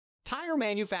Tire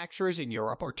manufacturers in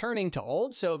Europe are turning to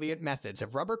old Soviet methods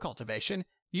of rubber cultivation,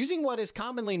 using what is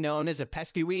commonly known as a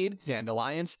pesky weed,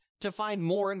 dandelions, to find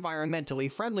more environmentally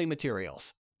friendly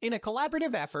materials. In a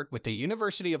collaborative effort with the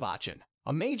University of Aachen,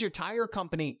 a major tire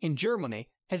company in Germany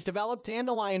has developed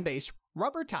dandelion-based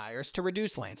rubber tires to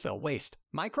reduce landfill waste,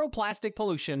 microplastic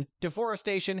pollution,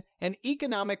 deforestation, and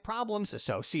economic problems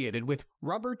associated with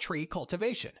rubber tree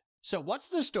cultivation. So what's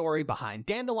the story behind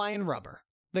dandelion rubber?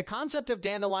 The concept of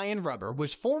dandelion rubber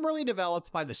was formerly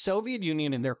developed by the Soviet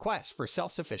Union in their quest for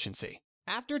self-sufficiency.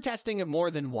 After testing of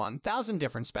more than 1,000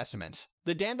 different specimens,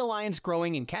 the dandelions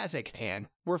growing in Kazakhstan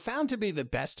were found to be the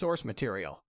best source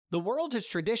material. The world has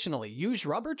traditionally used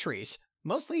rubber trees,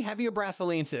 mostly Hevea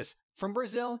brasiliensis, from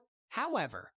Brazil.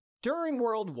 However, during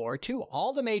World War II,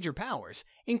 all the major powers,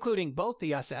 including both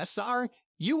the USSR,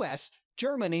 US,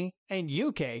 Germany, and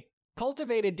UK,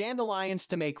 cultivated dandelions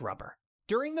to make rubber.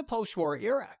 During the post-war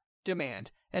era,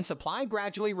 demand and supply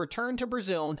gradually returned to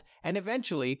Brazil and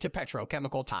eventually to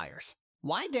petrochemical tires.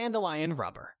 Why dandelion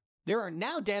rubber? There are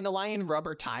now dandelion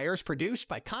rubber tires produced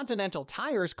by Continental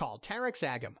Tires called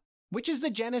Taraxacum, which is the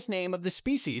genus name of the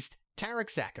species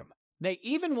Taraxacum. They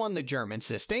even won the German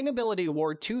Sustainability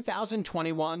Award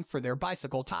 2021 for their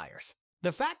bicycle tires.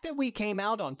 The fact that we came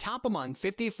out on top among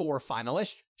 54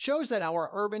 finalists shows that our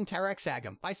urban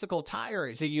Taraxacum bicycle tire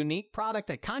is a unique product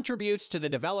that contributes to the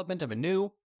development of a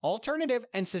new, alternative,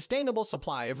 and sustainable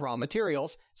supply of raw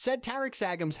materials, said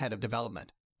Taraxacum's head of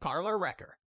development, Carla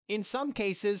Recker. In some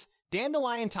cases,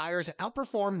 dandelion tires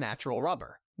outperform natural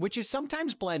rubber, which is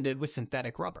sometimes blended with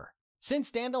synthetic rubber. Since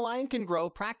dandelion can grow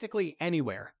practically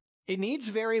anywhere, it needs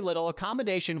very little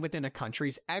accommodation within a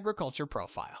country's agriculture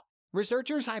profile.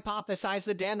 Researchers hypothesize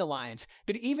that dandelions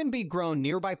could even be grown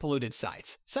nearby polluted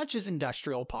sites, such as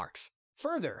industrial parks.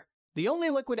 Further, the only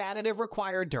liquid additive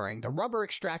required during the rubber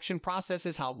extraction process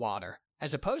is hot water,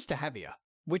 as opposed to Hevea,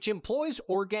 which employs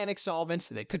organic solvents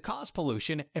that could cause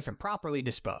pollution if improperly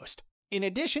disposed. In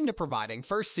addition to providing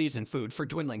first-season food for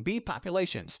dwindling bee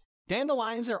populations,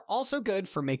 dandelions are also good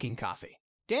for making coffee.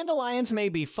 Dandelions may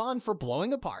be fun for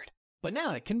blowing apart, but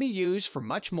now it can be used for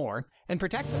much more and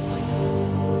protect the planet.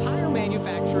 Tire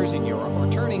manufacturers in Europe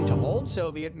are turning to old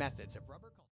Soviet methods of rubber